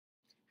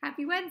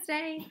Happy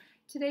Wednesday!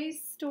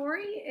 Today's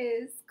story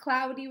is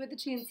Cloudy with a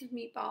Chance of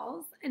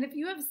Meatballs. And if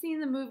you have seen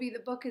the movie, the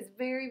book is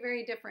very,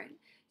 very different.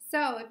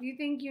 So if you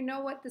think you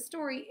know what the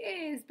story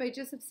is by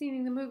just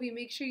seeing the movie,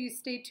 make sure you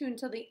stay tuned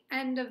till the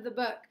end of the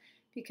book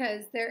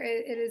because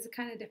it is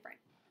kind of different.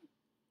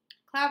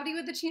 Cloudy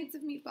with a Chance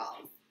of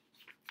Meatballs.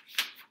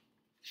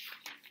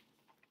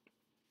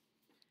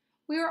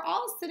 We were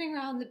all sitting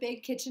around the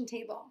big kitchen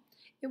table.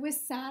 It was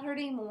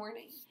Saturday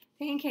morning,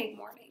 pancake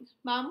morning.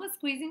 Mom was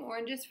squeezing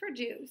oranges for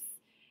juice.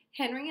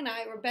 Henry and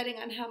I were betting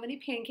on how many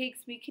pancakes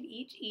we could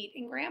each eat,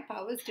 and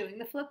Grandpa was doing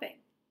the flipping.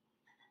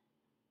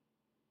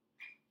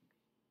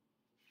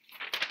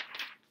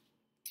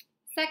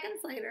 Seconds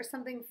later,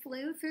 something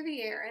flew through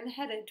the air and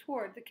headed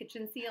toward the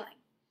kitchen ceiling.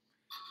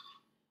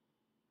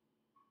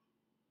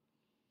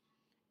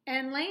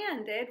 And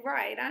landed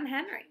right on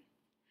Henry.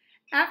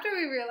 After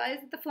we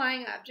realized that the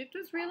flying object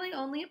was really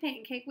only a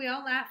pancake, we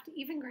all laughed,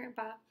 even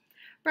Grandpa.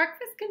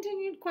 Breakfast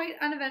continued quite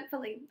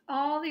uneventfully.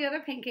 All the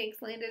other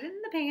pancakes landed in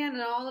the pan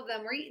and all of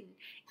them were eaten,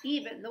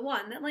 even the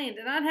one that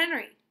landed on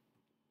Henry.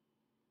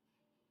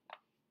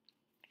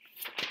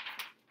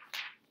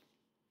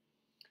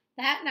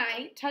 That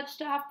night,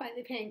 touched off by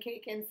the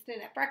pancake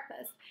incident at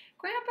breakfast,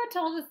 Grandpa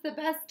told us the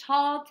best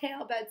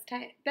tall-tale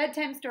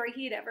bedtime story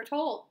he'd ever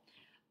told.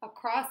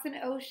 Across an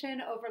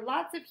ocean, over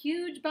lots of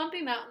huge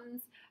bumpy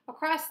mountains,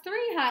 across 3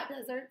 hot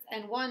deserts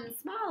and 1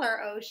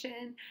 smaller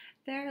ocean,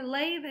 there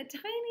lay the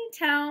tiny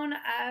town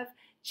of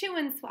Chew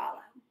and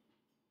Swallow.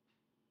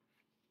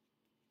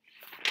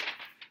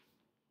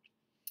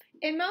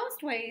 In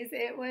most ways,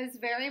 it was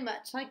very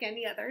much like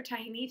any other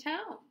tiny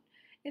town.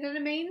 It had a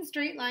main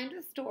street lined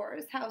with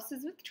stores,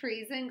 houses with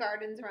trees and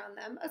gardens around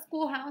them, a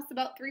schoolhouse,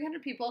 about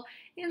 300 people,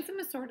 and some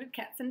assorted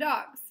cats and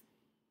dogs.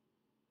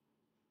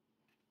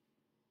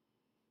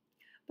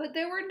 But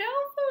there were no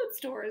food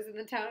stores in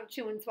the town of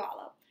Chew and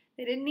Swallow.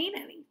 They didn't need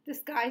any. The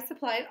sky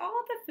supplied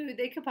all the food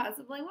they could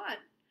possibly want.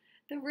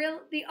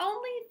 The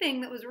only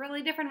thing that was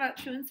really different about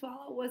Chew and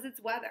Swallow was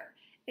its weather.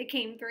 It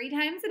came 3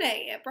 times a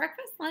day, at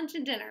breakfast, lunch,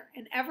 and dinner,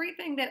 and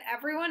everything that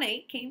everyone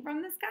ate came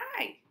from the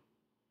sky.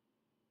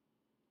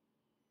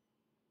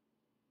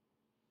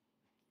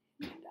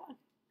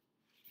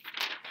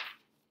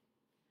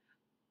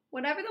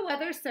 Whatever the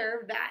weather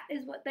served, that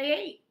is what they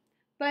ate.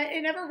 But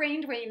it never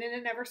rained rain, and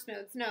it never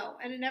snowed snow,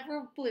 and it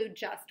never blew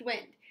just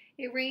wind.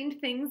 It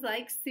rained things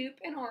like soup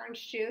and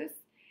orange juice.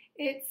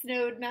 It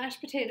snowed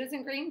mashed potatoes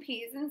and green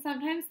peas, and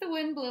sometimes the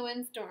wind blew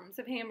in storms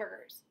of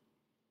hamburgers.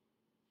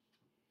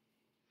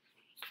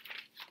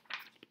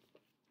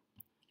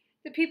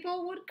 The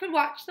people could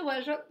watch the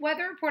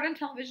weather report on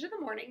television in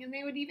the morning, and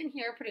they would even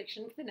hear a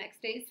prediction for the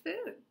next day's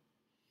food.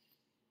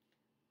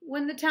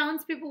 When the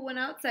townspeople went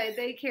outside,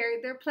 they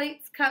carried their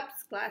plates,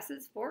 cups,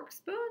 glasses, forks,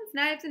 spoons,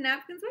 knives, and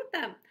napkins with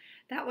them.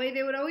 That way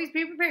they would always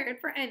be prepared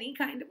for any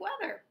kind of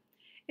weather.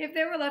 If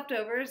there were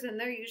leftovers, and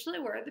there usually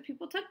were, the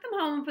people took them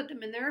home and put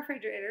them in their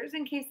refrigerators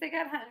in case they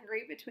got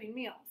hungry between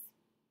meals.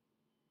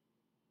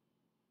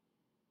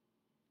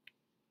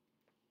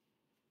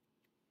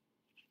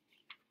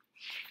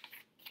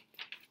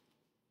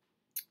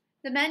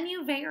 The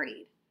menu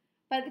varied.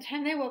 By the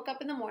time they woke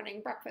up in the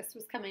morning, breakfast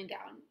was coming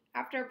down.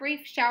 After a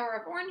brief shower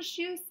of orange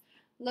juice,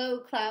 low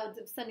clouds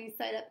of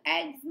sunny-side-up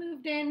eggs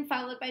moved in,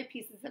 followed by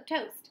pieces of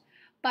toast.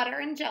 Butter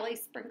and jelly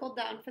sprinkled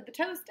down for the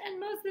toast, and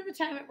most of the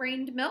time it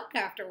rained milk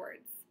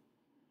afterwards.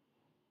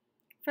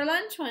 For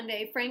lunch one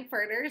day,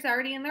 frankfurters,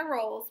 already in their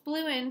rolls,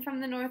 blew in from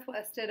the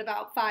northwest at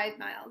about 5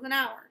 miles an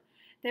hour.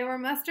 There were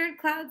mustard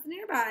clouds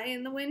nearby,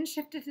 and the wind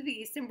shifted to the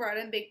east and brought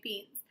in baked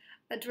beans.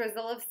 A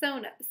drizzle of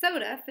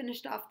soda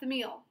finished off the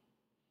meal.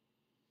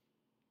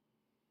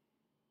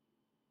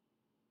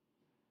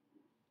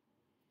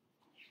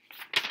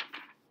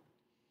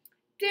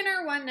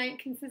 Dinner one night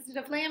consisted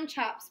of lamb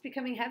chops,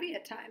 becoming heavy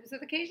at times,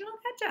 with occasional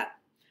ketchup.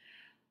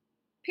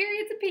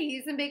 Periods of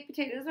peas and baked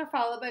potatoes were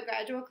followed by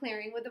gradual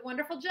clearing, with the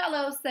wonderful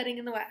Jell-O setting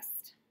in the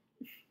west.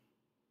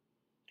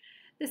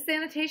 The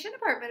sanitation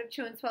department of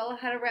Chew and Swallow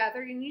had a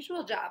rather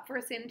unusual job for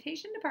a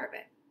sanitation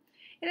department.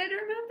 It had to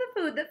remove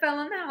the food that fell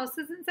on the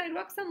houses and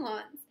sidewalks and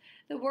lawns.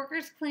 The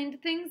workers cleaned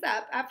things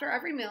up after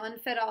every meal and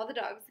fed all the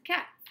dogs and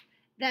cats.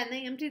 Then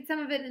they emptied some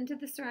of it into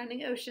the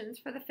surrounding oceans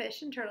for the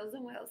fish and turtles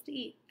and whales to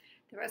eat.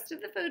 The rest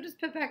of the food was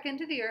put back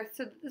into the earth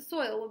so that the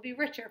soil would be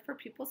richer for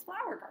people's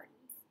flower gardens.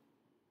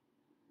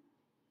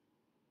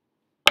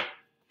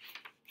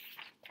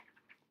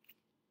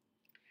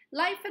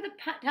 Life for the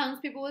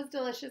townspeople was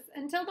delicious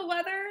until the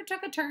weather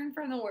took a turn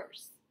for the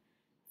worse.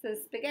 So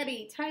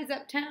spaghetti ties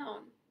up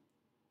town.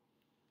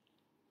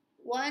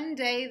 One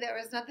day there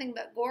was nothing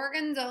but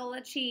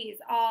gorgonzola cheese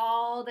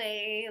all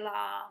day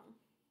long.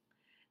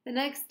 The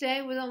next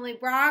day was only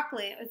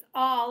broccoli. It was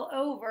all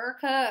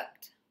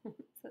overcooked.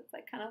 So it's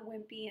like kind of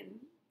wimpy and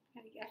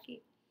kind of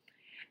yucky.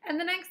 And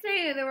the next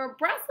day there were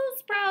Brussels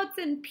sprouts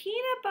and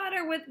peanut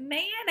butter with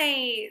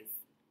mayonnaise.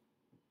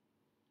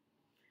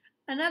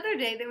 Another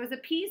day there was a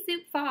pea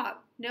soup fog.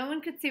 No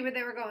one could see where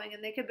they were going,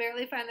 and they could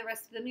barely find the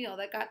rest of the meal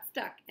that got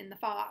stuck in the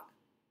fog.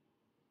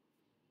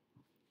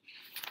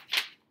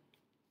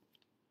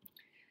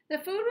 The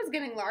food was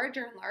getting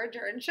larger and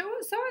larger, and so were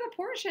the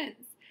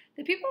portions.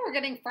 The people were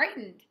getting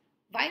frightened.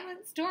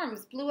 Violent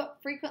storms blew up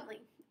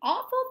frequently.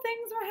 Awful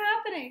things were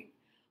happening.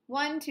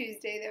 One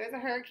Tuesday, there was a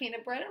hurricane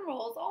of bread and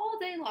rolls all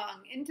day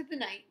long into the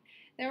night.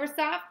 There were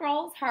soft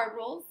rolls, hard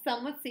rolls,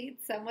 some with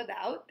seeds, some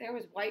without. There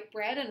was white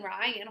bread and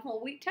rye and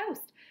whole wheat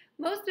toast.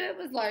 Most of it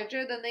was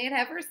larger than they had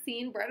ever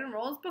seen bread and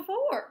rolls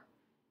before.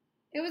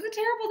 It was a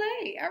terrible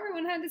day.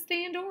 Everyone had to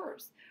stay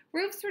indoors.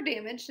 Roofs were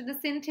damaged, and the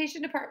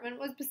sanitation department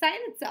was beside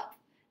itself.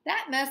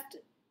 That mess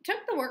took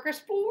the workers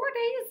 4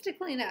 days to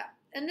clean up,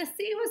 and the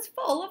sea was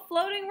full of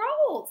floating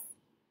rolls.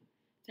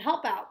 To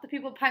help out, the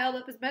people piled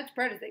up as much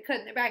bread as they could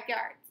in their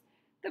backyards.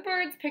 The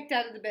birds picked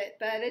out of the bit,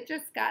 but it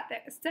just sat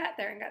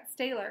there and got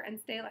staler and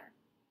staler.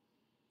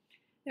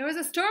 There was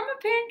a storm of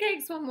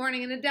pancakes one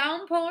morning and a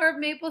downpour of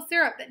maple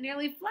syrup that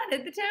nearly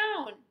flooded the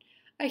town.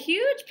 A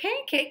huge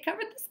pancake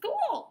covered the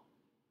school.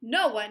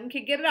 No one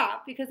could get it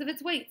off because of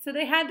its weight, so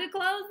they had to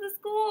close the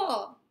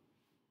school.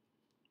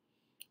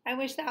 I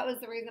wish that was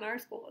the reason our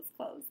school was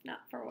closed,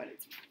 not for what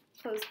it's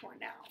closed for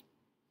now.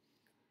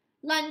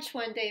 Lunch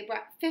one day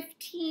brought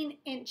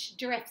 15-inch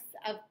drifts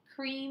of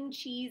cream,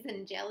 cheese,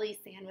 and jelly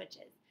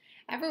sandwiches.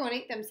 Everyone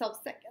ate themselves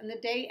sick, and the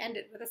day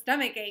ended with a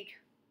stomach ache.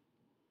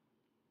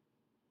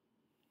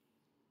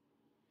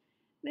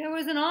 There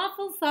was an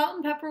awful salt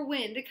and pepper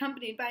wind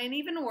accompanied by an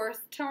even worse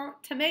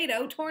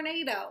tomato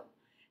tornado.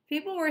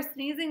 People were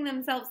sneezing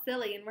themselves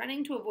silly and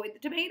running to avoid the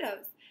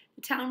tomatoes.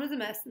 The town was a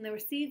mess, and there were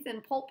seeds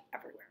and pulp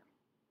everywhere.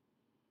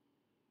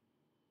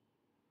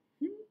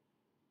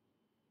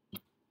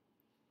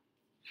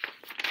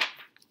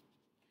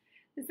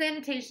 The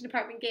sanitation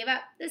department gave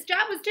up. This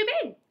job was too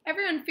big.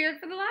 Everyone feared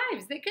for their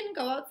lives. They couldn't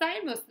go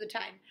outside most of the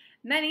time.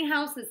 Many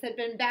houses had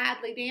been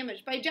badly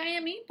damaged by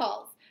giant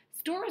meatballs.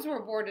 Stores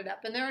were boarded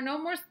up, and there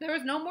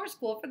was no more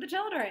school for the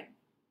children.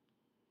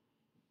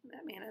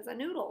 That man has a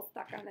noodle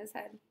stuck on his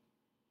head.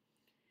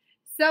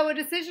 So a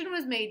decision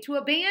was made to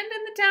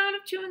abandon the town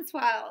of Chew and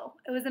Swallow.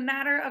 It was a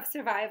matter of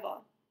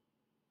survival.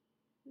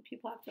 The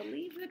people have to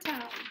leave the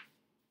town.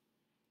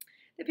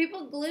 The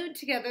people glued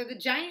together the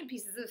giant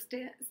pieces of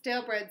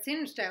stale bread,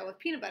 sandwich style with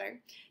peanut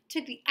butter,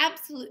 took the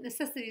absolute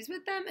necessities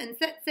with them, and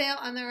set sail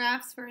on their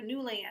rafts for a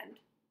new land.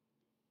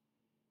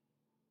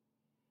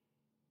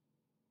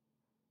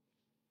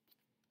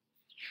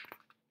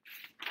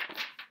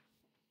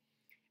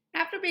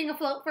 After being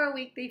afloat for a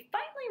week, they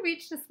finally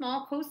reached a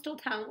small coastal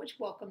town which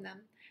welcomed them.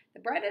 The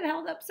bread had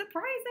held up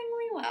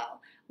surprisingly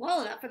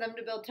well enough for them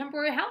to build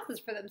temporary houses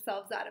for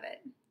themselves out of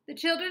it. The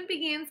children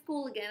began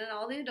school again, and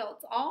all the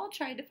adults all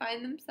tried to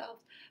find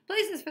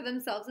places for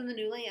themselves in the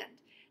new land.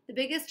 The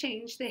biggest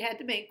change they had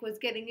to make was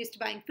getting used to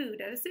buying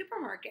food at a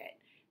supermarket.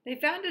 They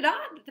found it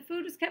odd that the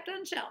food was kept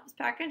on shelves,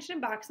 packaged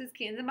in boxes,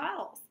 cans, and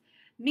bottles.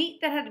 Meat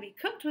that had to be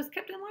cooked was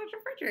kept in large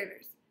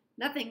refrigerators.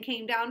 Nothing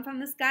came down from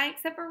the sky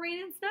except for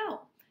rain and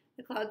snow.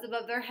 The clouds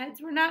above their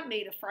heads were not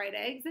made of fried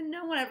eggs, and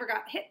no one ever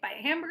got hit by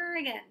a hamburger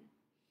again.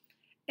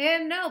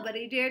 And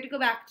nobody dared to go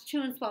back to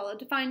Chew and Swallow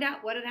to find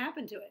out what had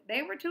happened to it.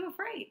 They were too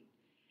afraid.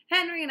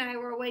 Henry and I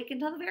were awake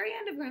until the very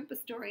end of Grandpa's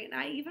story, and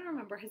I even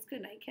remember his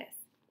goodnight kiss.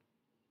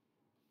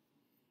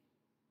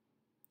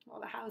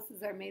 All the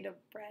houses are made of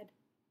bread.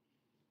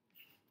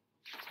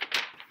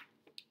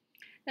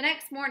 The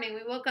next morning,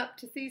 we woke up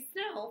to see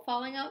snow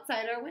falling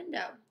outside our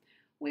window.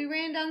 We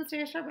ran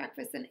downstairs for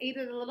breakfast and ate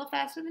it a little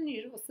faster than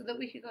usual so that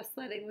we could go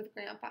sledding with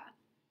Grandpa.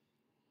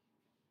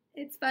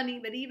 It's funny,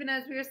 but even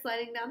as we were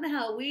sledding down the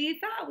hill, we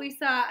thought we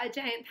saw a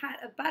giant pat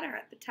of butter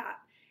at the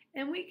top,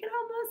 and we could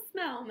almost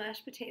smell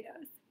mashed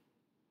potatoes.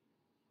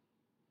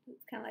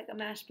 It's kind of like a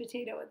mashed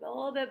potato with a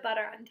little bit of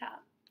butter on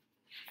top.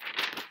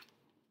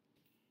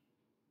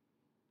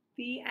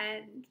 The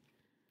end.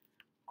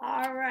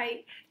 All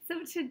right,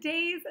 so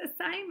today's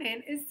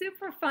assignment is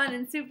super fun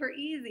and super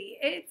easy.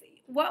 It's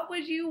what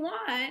would you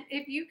want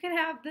if you could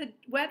have the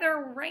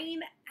weather, rain,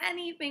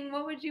 anything?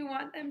 What would you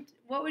want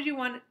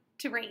it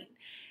to rain?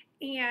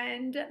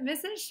 And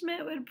Mrs.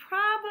 Schmidt would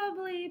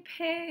probably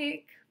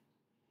pick,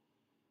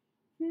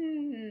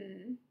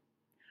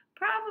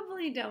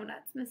 probably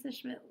donuts. Mrs.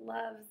 Schmidt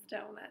loves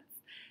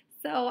donuts.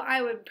 So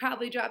I would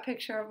probably draw a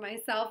picture of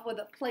myself with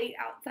a plate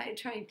outside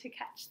trying to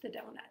catch the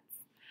donuts.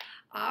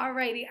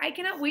 Alrighty, I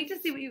cannot wait to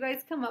see what you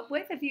guys come up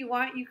with. If you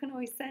want, you can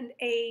always send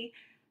a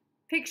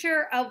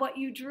picture of what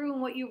you drew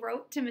and what you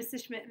wrote to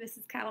Mrs. Schmidt and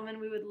Mrs. Cattleman.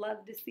 We would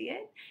love to see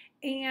it.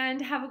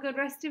 And have a good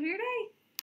rest of your day.